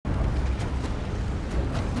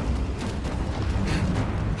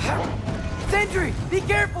Sentry, be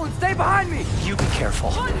careful and stay behind me! You be careful.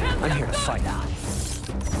 I'm here to fight.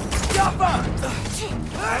 Jumper!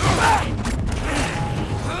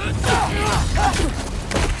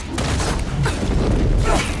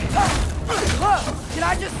 Can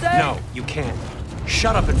I just say? No, you can't.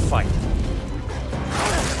 Shut up and fight.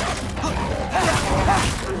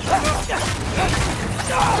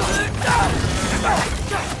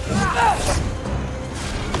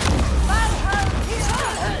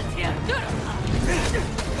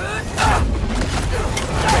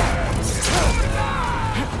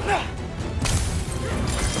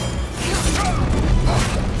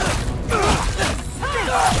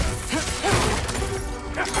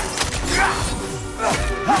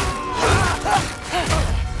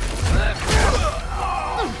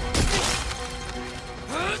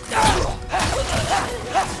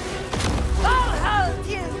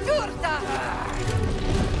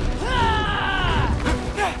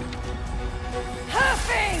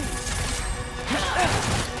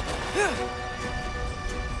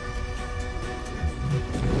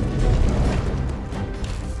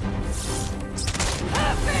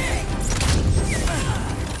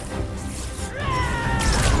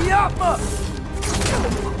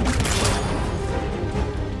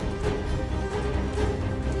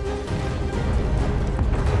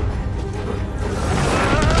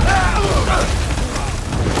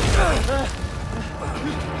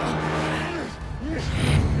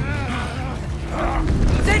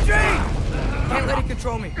 Can't let it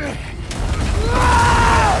control me.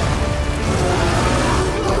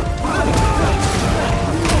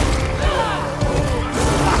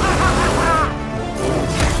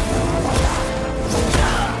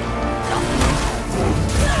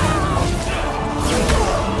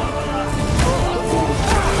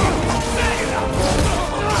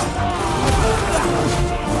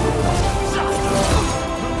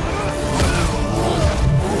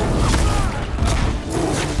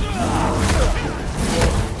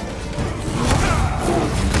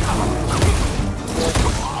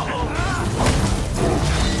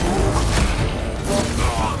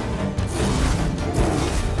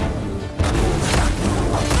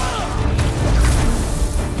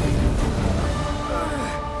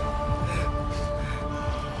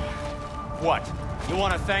 What? You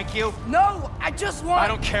want to thank you? No, I just want... I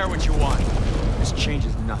don't care what you want. This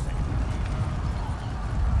changes nothing.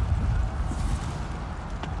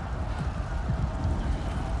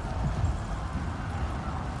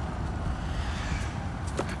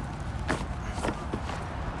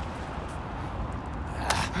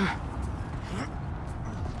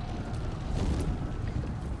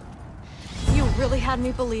 You really had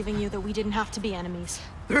me believing you that we didn't have to be enemies.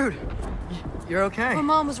 Dude, you're okay? My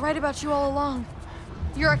mom was right about you all along.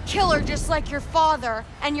 You're a killer just like your father,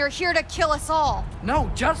 and you're here to kill us all. No,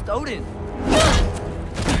 just Odin.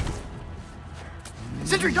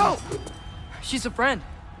 Sentry, go! She's a friend.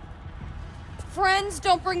 Friends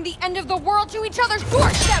don't bring the end of the world to each other's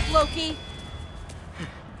doorstep, Loki!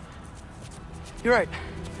 You're right.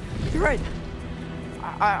 You're right.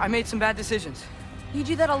 I made some bad decisions. You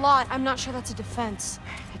do that a lot. I'm not sure that's a defense.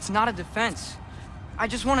 It's not a defense. I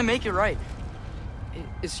just want to make it right.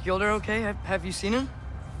 Is Skilder okay? Have you seen him?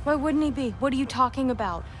 Why wouldn't he be? What are you talking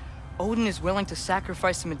about? Odin is willing to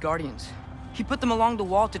sacrifice the Midgardians. He put them along the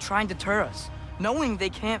wall to try and deter us, knowing they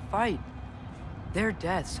can't fight. Their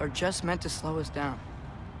deaths are just meant to slow us down.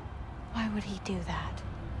 Why would he do that?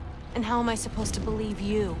 And how am I supposed to believe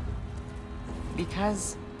you?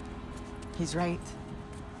 Because he's right.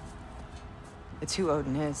 It's who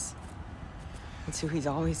Odin is. It's who he's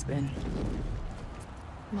always been.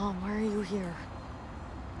 Mom, why are you here?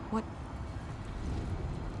 What?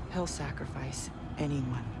 He'll sacrifice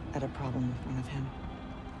anyone at a problem in front of him.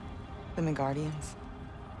 The Midgardians.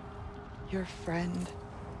 Your friend.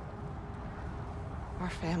 Our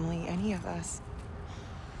family, any of us.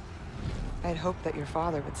 I'd hoped that your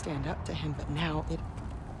father would stand up to him, but now it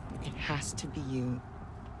has to be you.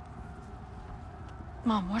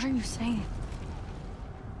 Mom, what are you saying?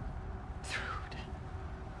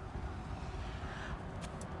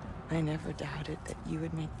 I never doubted that you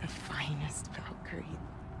would make the finest Valkyrie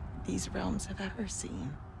these realms have ever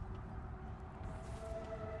seen.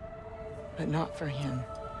 But not for him.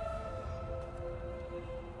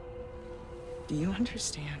 Do you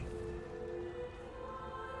understand?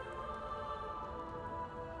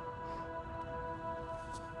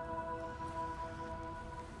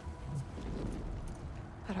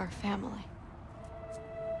 But our family.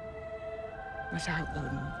 Without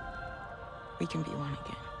Odin, we can be one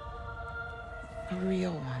again. A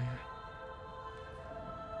real one.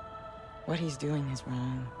 What he's doing is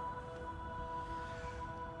wrong.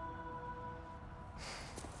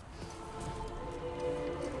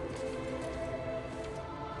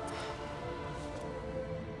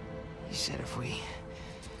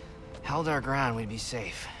 held our ground, we'd be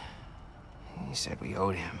safe. He said we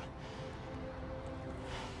owed him.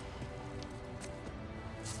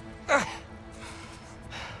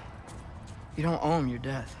 You don't owe him your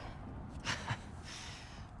death.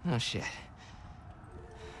 No shit.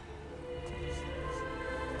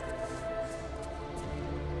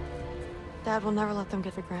 Dad will never let them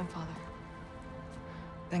get their grandfather.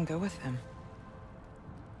 Then go with him.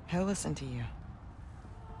 He'll listen to you.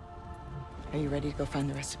 Are you ready to go find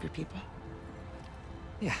the rest of your people?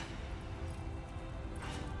 Yeah.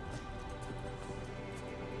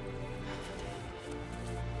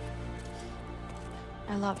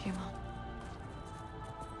 I love you, Mom.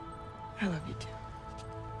 I love you too.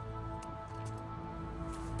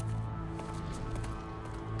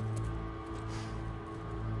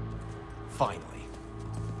 Finally.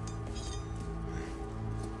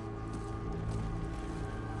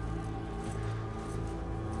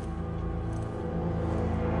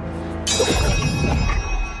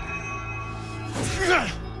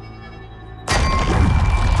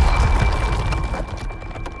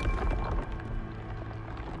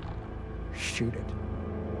 Shoot it.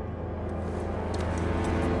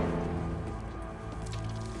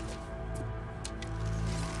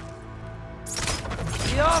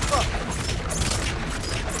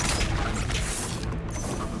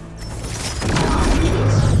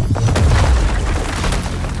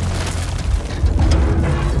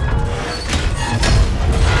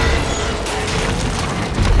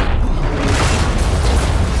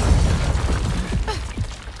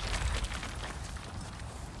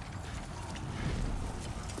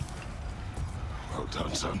 Well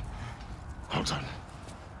done, son. Well done.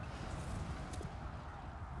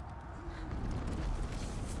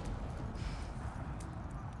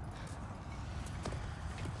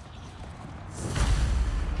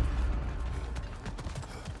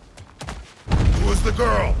 Who is the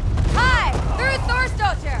girl? Hi! Through Thor's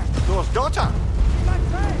daughter! Thor's daughter?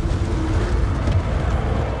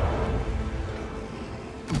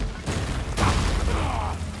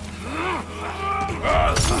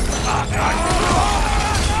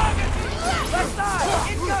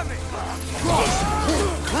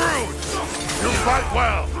 You fight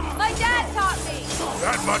well. My dad taught me!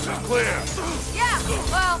 That much is clear. Yeah,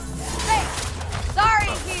 well, thanks. Sorry,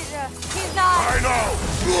 he's not... I know.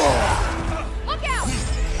 Look out!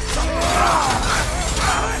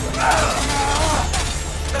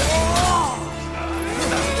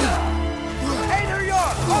 Hey, there you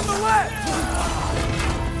are! On the left!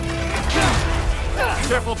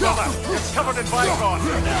 Careful, brother. It's covered in bygone.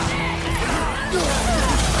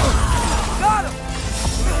 Got him!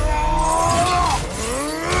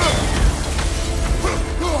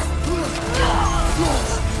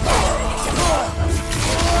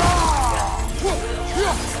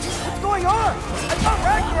 What's going on? I thought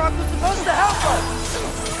Ragnarök was supposed to help us!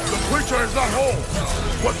 The creature is not whole.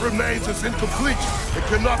 What remains is incomplete. It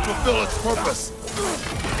cannot fulfill its purpose.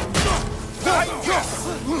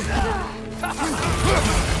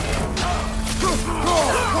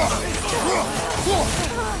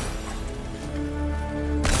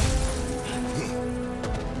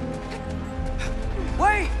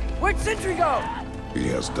 Wait! Where'd Sentry go? He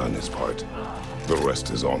has done his part. The rest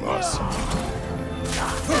is on us.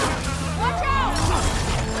 Watch out!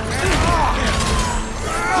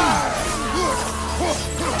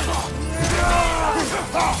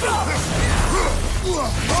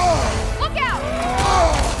 Look out!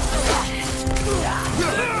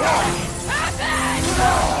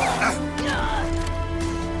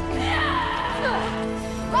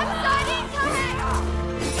 Left side incoming!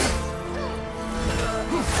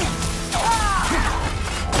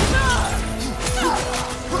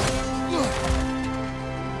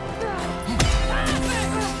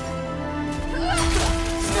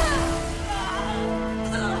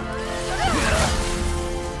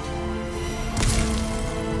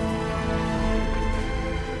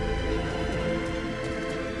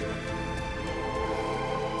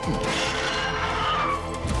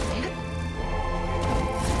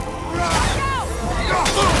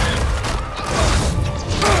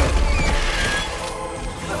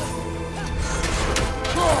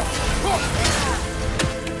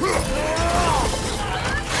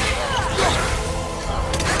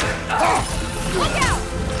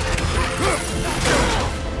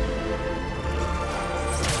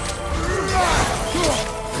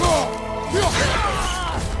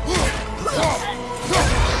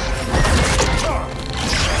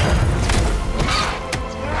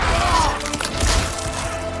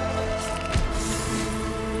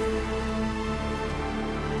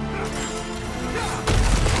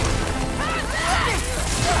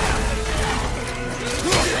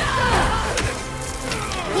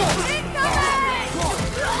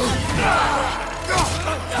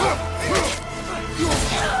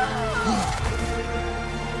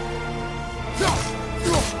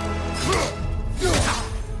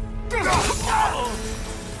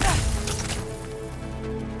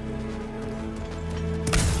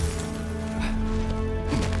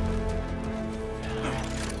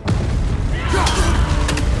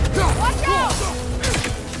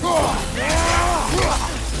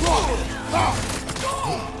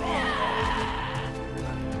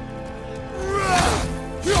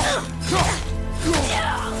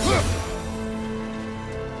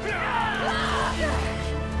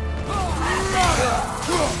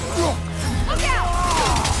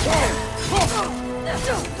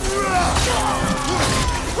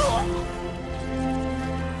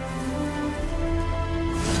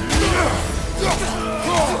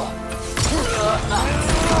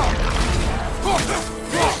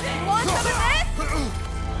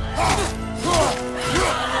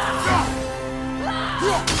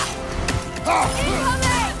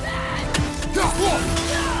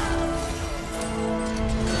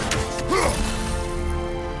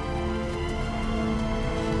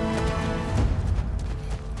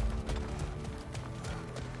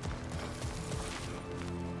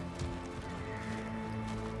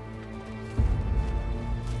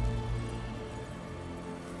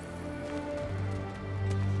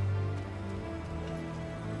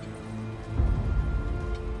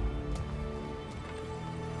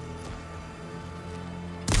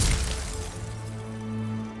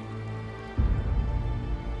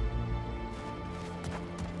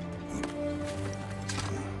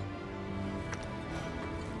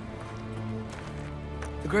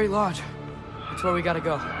 Great Lodge. That's where we gotta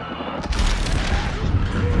go.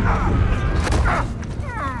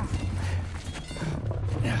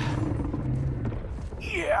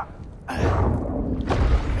 Yeah.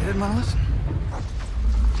 You didn't want to listen?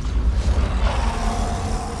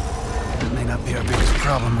 That may not be our biggest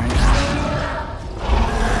problem right now.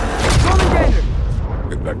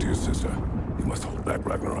 Get back to your sister. You must hold back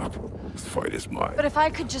Ragnarok. This fight is mine. But if I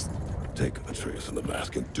could just... Take Atreus and the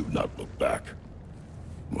mask and do not look back.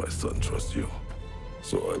 My son trusts you,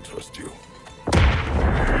 so I trust you. Get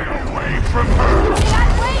away from her!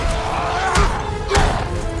 Dad, wait!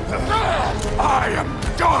 I am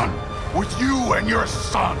done with you and your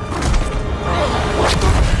son!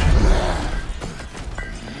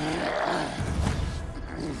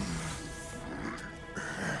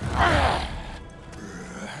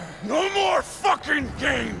 No more fucking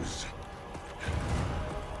games!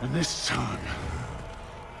 And this time,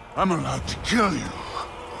 I'm allowed to kill you.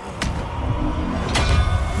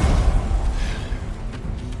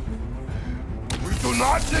 We do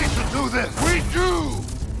not need to do this! We do!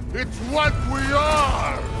 It's what we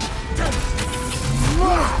are!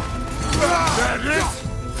 That it?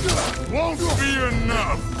 Won't be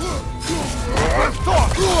enough! Thor!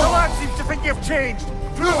 The lad seems to think you've changed!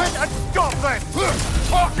 Prove it and stop then!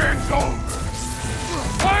 Talking's over!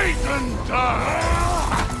 Fight and die!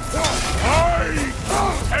 I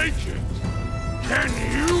take it! Can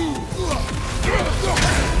you?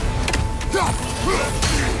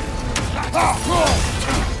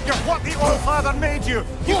 You're what the All-Father made you!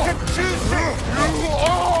 You can choose to... You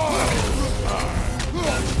are!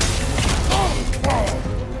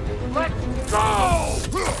 Let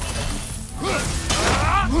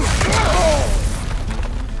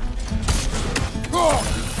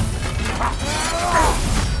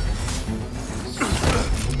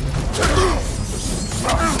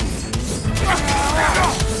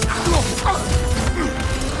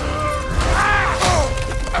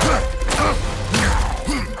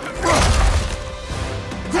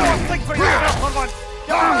Think for yourself for once!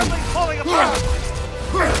 You're hardly falling apart!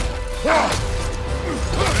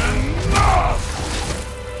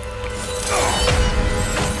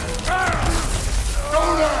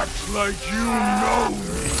 Don't act like you know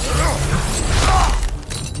me.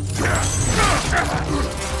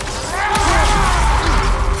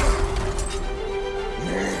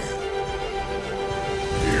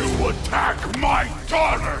 You attack my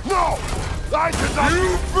daughter! No! I did not...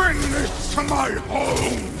 You bring this to my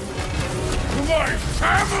home! To my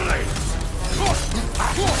family!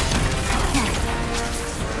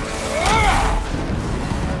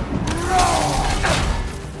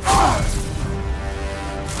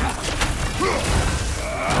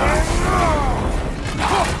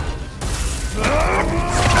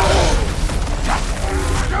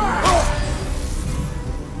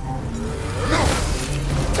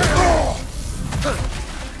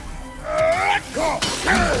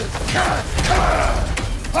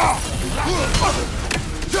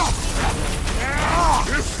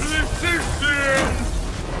 If this is the end,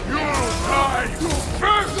 you'll die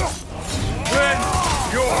first! Then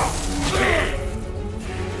you're dead!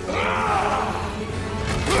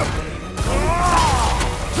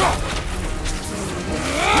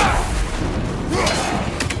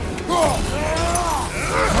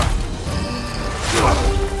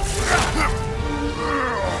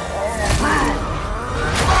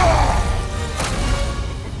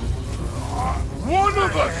 One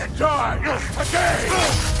of us dies today!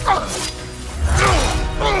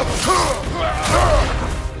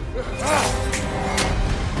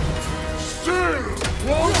 Still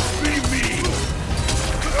won't be me!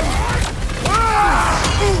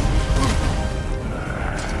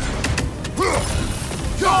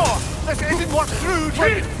 Thor! This isn't what Thrude...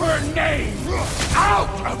 Keep her name out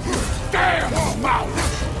of your damn mouth!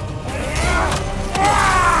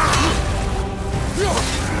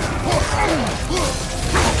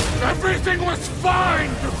 Everything was fine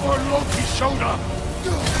before Loki showed up!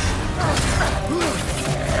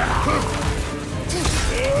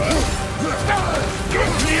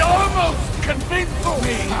 He almost convinced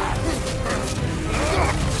me!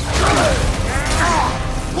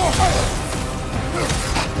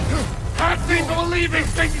 Had me believing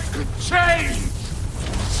things could change!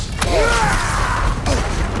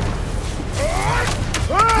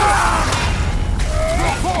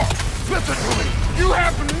 Listen to me! You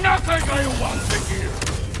have nothing I want to hear!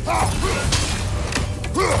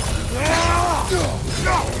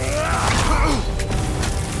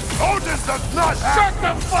 Odin does not... Shut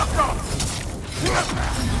the fuck up!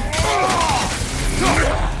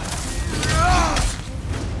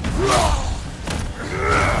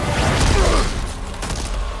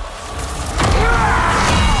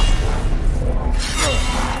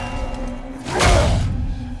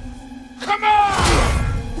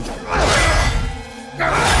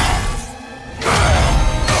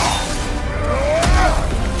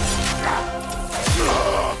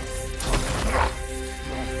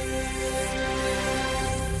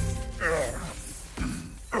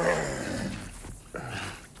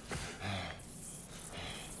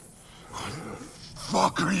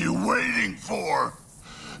 fuck are you waiting for?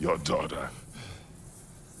 Your daughter.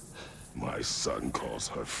 My son calls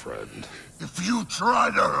her friend. If you try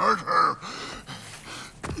to hurt her...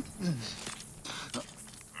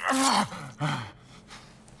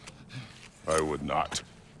 I would not.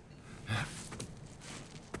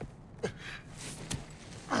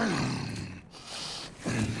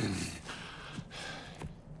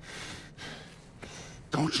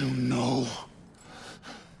 Don't you know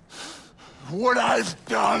what I've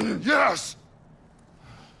done? Yes!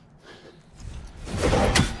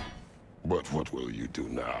 But what will you do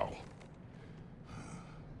now?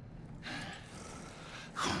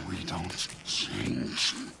 We don't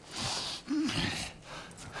change.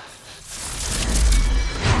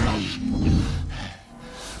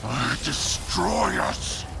 Or destroy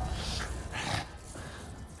us.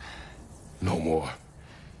 No more.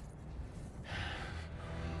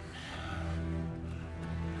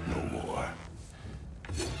 No more.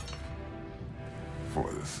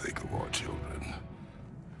 For the sake of our children,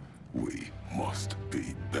 we must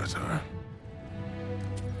be better.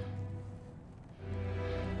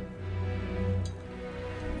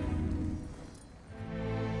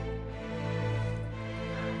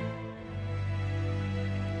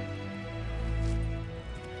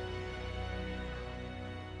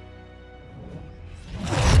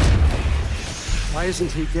 Why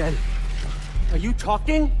isn't he dead? Are you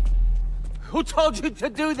talking? Who told you to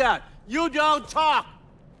do that? You don't talk!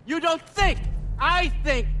 You don't think! I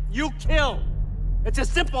think, you kill! It's a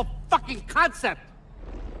simple fucking concept!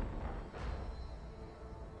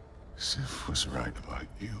 Sif was right about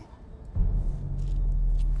you.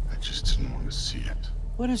 I just didn't want to see it.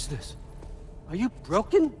 What is this? Are you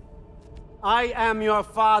broken? I am your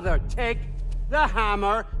father. Take the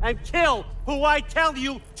hammer and kill who I tell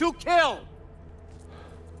you to kill!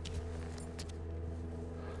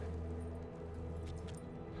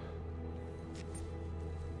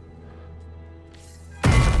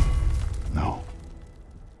 No.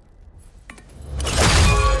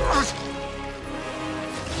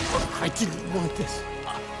 I didn't want this.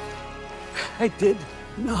 I did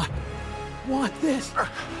not want this.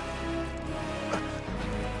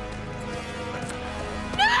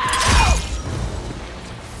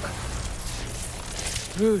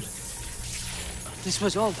 Dude, this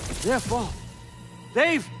was all their fault.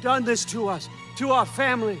 They've done this to us, to our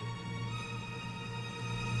family.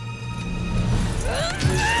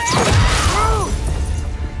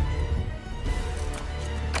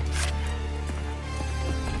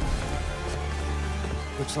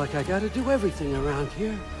 Looks like I gotta do everything around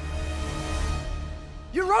here.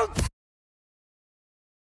 You wrote...